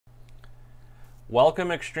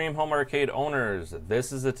Welcome Extreme Home Arcade owners.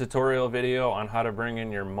 This is a tutorial video on how to bring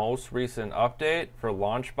in your most recent update for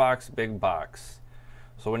LaunchBox Big Box.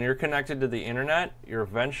 So when you're connected to the internet, you're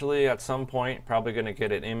eventually at some point probably going to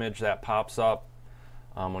get an image that pops up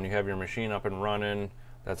when you have your machine up and running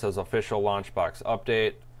that says official LaunchBox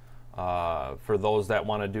update. For those that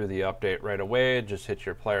want to do the update right away, just hit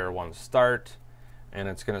your player one start and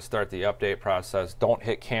it's going to start the update process. Don't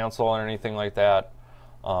hit cancel or anything like that.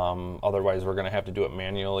 Otherwise we're going to have to do it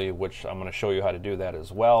manually, which I'm going to show you how to do that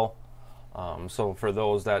as well. So for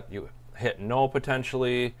those that you hit no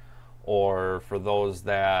potentially, or for those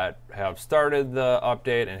that have started the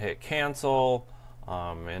update and hit cancel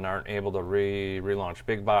and aren't able to relaunch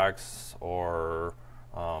Big Box, or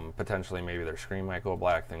potentially maybe their screen might go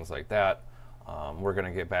black, things like that, we're going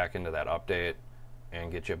to get back into that update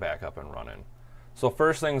and get you back up and running. So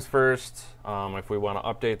first things first, if we want to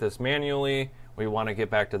update this manually, we want to get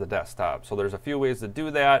back to the desktop. So there's a few ways to do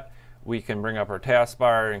that. We can bring up our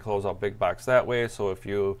taskbar and close out Big Box that way. So if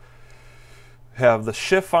you have the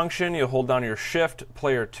shift function, you hold down your shift,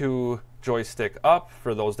 player 2 joystick up.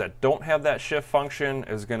 For those that don't have that shift function,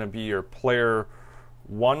 is going to be your player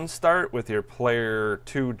 1 start with your player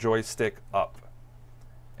 2 joystick up.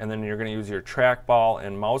 And then you're going to use your trackball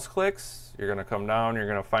and mouse clicks. You're going to come down, you're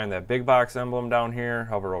going to find that Big Box emblem down here,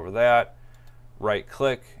 hover over that, right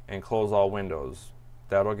click and close all windows.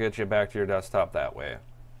 That'll get you back to your desktop that way.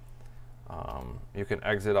 You can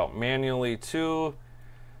exit out manually too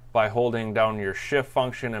by holding down your shift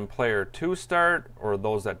function and player 2 start, or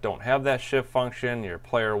those that don't have that shift function, your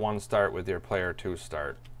player 1 start with your player 2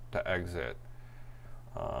 start to exit.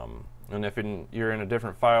 And if you're in a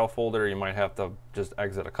different file folder, you might have to just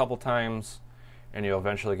exit a couple times and you'll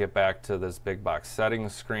eventually get back to this Big Box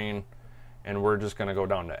settings screen, and we're just going to go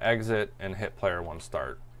down to exit and hit player 1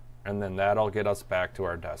 start, and then that'll get us back to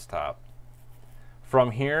our desktop.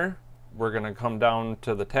 From here we're going to come down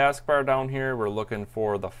to the taskbar down here. We're looking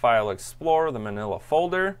for the File Explorer, the manila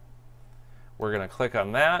folder. We're going to click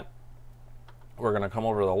on that. We're going to come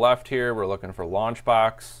over to the left here. We're looking for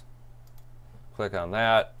LaunchBox. Click on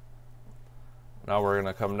that. Now we're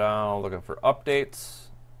going to come down looking for updates.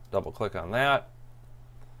 Double click on that.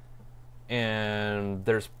 And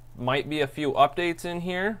there's might be a few updates in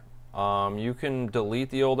here. You can delete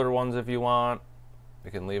the older ones if you want.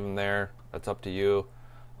 You can leave them there. That's up to you.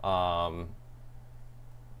 What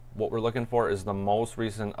we're looking for is the most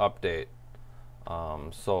recent update.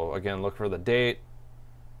 So again, look for the date.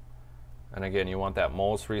 And again, you want that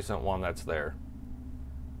most recent one that's there.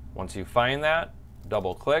 Once you find that,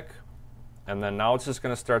 double click. And then now it's just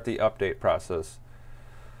going to start the update process.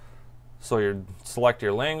 So you select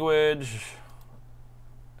your language,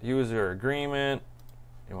 user agreement,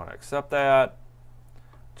 you want to accept that.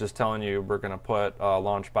 Just telling you we're going to put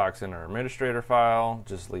LaunchBox in our administrator file,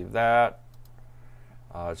 just leave that.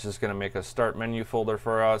 It's just going to make a start menu folder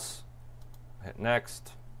for us. Hit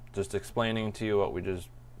next, just explaining to you what we just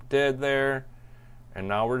did there. And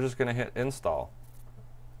now we're just going to hit install.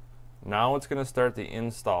 Now it's going to start the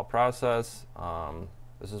install process.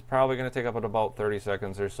 This is probably going to take up at about 30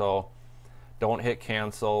 seconds or so. Don't hit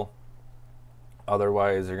cancel.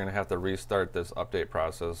 Otherwise, you're going to have to restart this update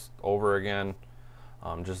process over again.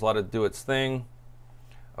 Just let it do its thing.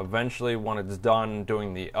 Eventually, when it's done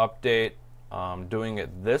doing the update, doing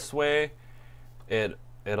it this way,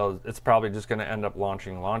 it's probably just going to end up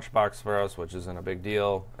launching LaunchBox for us, which isn't a big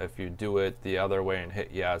deal. If you do it the other way and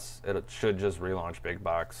hit yes, it should just relaunch Big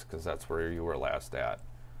Box, because that's where you were last at.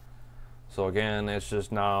 So again, it's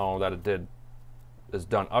just now that is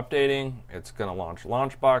done updating, it's going to launch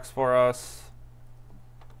LaunchBox for us.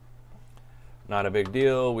 Not a big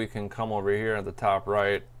deal. We can come over here at the top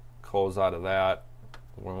right, close out of that.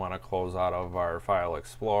 We want to close out of our File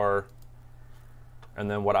Explorer. And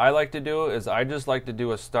then what I like to do is I just like to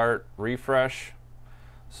do a start refresh.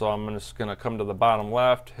 So I'm just going to come to the bottom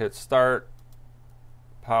left, hit start,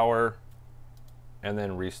 power, and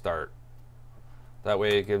then restart. That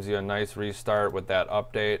way it gives you a nice restart with that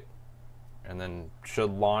update, and then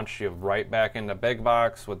should launch you right back into Big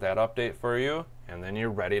Box with that update for you, and then you're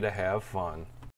ready to have fun.